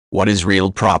What is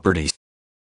real property?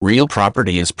 Real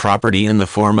property is property in the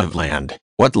form of land,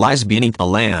 what lies beneath the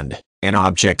land, and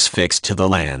objects fixed to the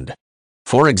land.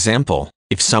 For example,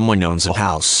 if someone owns a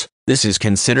house, this is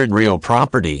considered real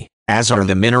property, as are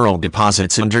the mineral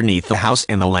deposits underneath the house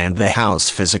and the land the house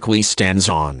physically stands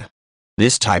on.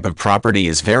 This type of property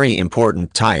is very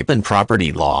important type in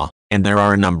property law, and there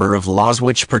are a number of laws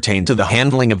which pertain to the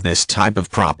handling of this type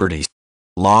of property.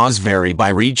 Laws vary by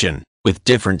region, with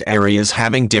different areas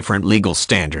having different legal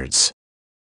standards.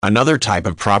 Another type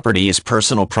of property is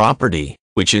personal property,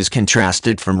 which is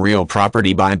contrasted from real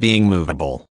property by being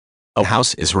movable. A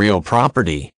house is real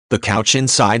property, the couch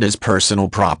inside is personal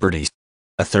property.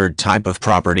 A third type of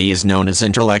property is known as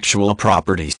intellectual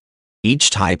property.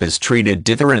 Each type is treated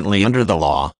differently under the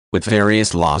law, with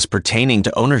various laws pertaining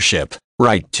to ownership,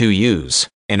 right to use,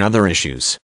 and other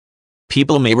issues.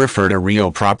 People may refer to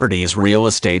real property as real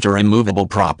estate or immovable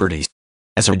property.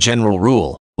 As a general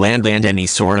rule, land and any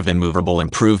sort of immovable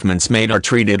improvements made are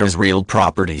treated as real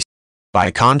property. By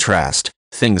contrast,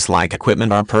 things like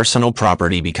equipment are personal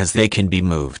property because they can be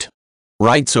moved.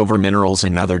 Rights over minerals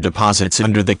and other deposits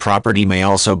under the property may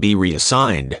also be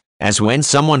reassigned, as when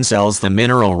someone sells the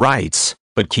mineral rights,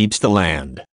 but keeps the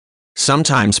land.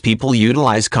 Sometimes people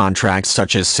utilize contracts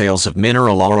such as sales of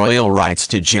mineral or oil rights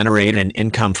to generate an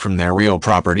income from their real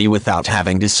property without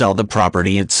having to sell the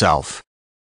property itself.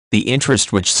 The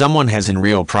interest which someone has in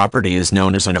real property is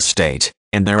known as an estate,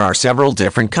 and there are several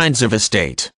different kinds of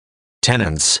estate.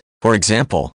 Tenants, for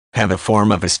example, have a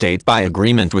form of estate by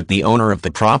agreement with the owner of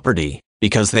the property,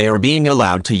 because they are being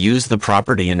allowed to use the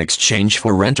property in exchange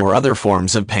for rent or other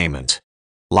forms of payment.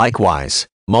 Likewise,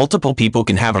 multiple people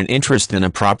can have an interest in a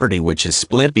property which is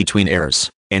split between heirs,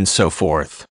 and so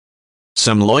forth.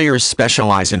 Some lawyers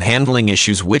specialize in handling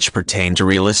issues which pertain to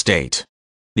real estate.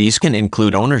 These can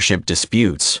include ownership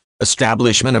disputes,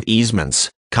 establishment of easements,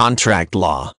 contract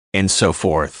law, and so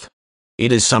forth.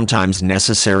 It is sometimes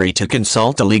necessary to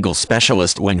consult a legal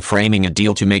specialist when framing a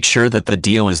deal to make sure that the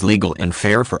deal is legal and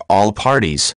fair for all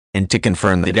parties, and to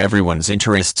confirm that everyone's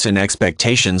interests and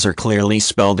expectations are clearly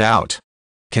spelled out.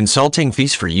 Consulting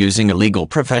fees for using a legal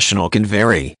professional can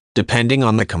vary, depending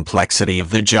on the complexity of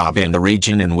the job and the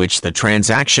region in which the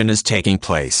transaction is taking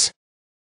place.